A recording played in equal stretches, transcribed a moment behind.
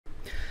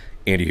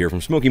Andy here from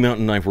Smoky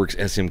Mountain Knife Works,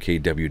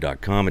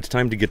 SMKW.com. It's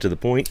time to get to the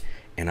point,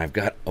 and I've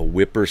got a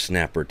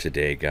whippersnapper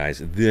today, guys.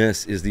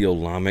 This is the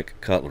Olamic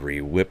Cutlery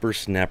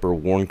Whippersnapper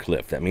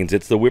Wharncliffe. That means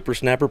it's the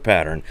whippersnapper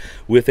pattern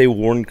with a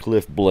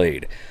Wharncliffe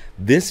blade.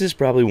 This is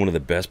probably one of the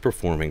best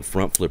performing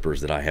front flippers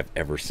that I have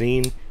ever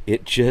seen.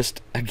 It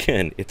just,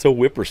 again, it's a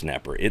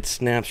whippersnapper. It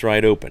snaps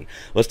right open.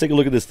 Let's take a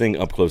look at this thing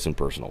up close and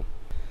personal.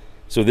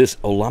 So this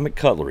Olamic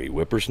Cutlery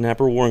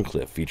Whippersnapper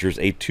Wharncliffe features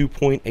a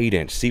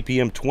 2.8-inch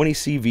CPM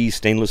 20CV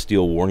stainless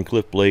steel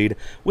Wharncliffe blade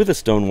with a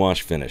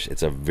stonewash finish.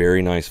 It's a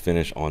very nice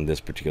finish on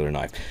this particular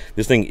knife.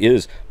 This thing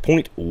is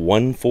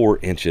 0.14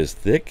 inches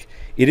thick.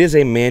 It is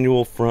a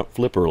manual front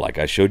flipper like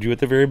I showed you at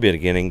the very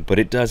beginning, but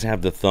it does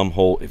have the thumb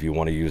hole if you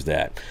want to use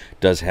that.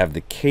 It does have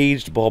the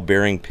caged ball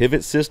bearing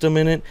pivot system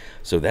in it,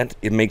 so that's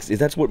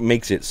what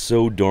makes it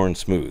so darn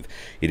smooth.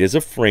 It is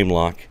a frame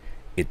lock.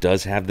 It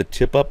does have the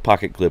tip-up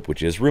pocket clip,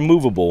 which is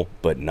removable,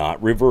 but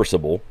not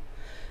reversible.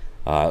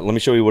 Let me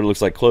show you what it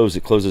looks like closed.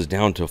 It closes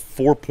down to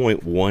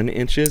 4.1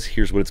 inches.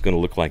 Here's what it's going to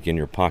look like in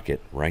your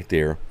pocket right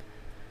there.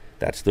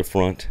 That's the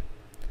front.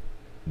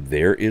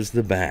 There is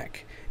the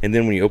back. And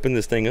then when you open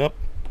this thing up,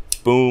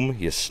 boom,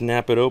 you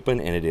snap it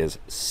open, and it is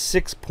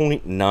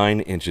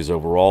 6.9 inches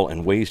overall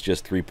and weighs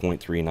just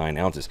 3.39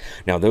 ounces.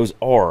 Now, those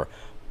are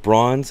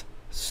bronze,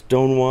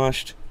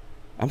 stonewashed,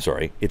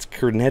 it's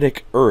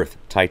Kinetic Earth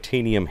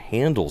titanium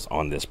handles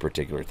on this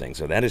particular thing.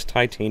 So that is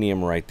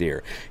titanium right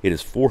there. It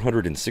is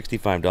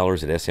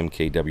 $465 at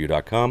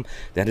SMKW.com.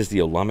 That is the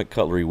Olamic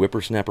Cutlery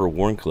Whippersnapper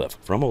Wharncliffe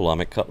from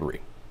Olamic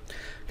Cutlery.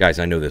 Guys,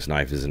 I know this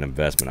knife is an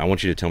investment. I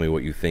want you to tell me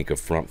what you think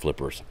of front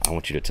flippers. I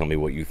want you to tell me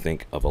what you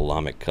think of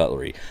Olamic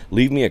Cutlery.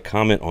 Leave me a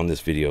comment on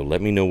this video.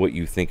 Let me know what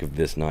you think of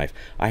this knife.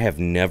 I have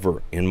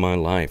never in my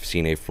life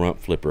seen a front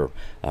flipper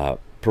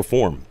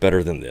perform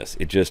better than this.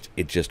 It just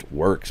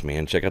works,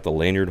 man. Check out the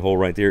lanyard hole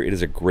right there. It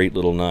is a great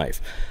little knife.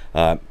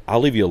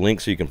 I'll leave you a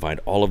link so you can find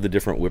all of the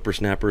different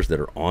whippersnappers that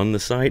are on the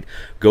site.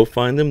 Go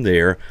find them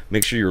there.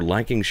 Make sure you're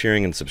liking,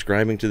 sharing, and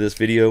subscribing to this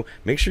video.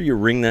 Make sure you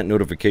ring that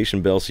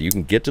notification bell so you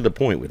can get to the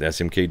point with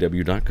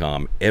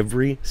smkw.com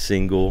every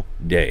single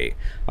day.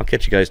 I'll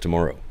catch you guys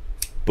tomorrow.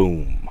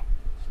 Boom.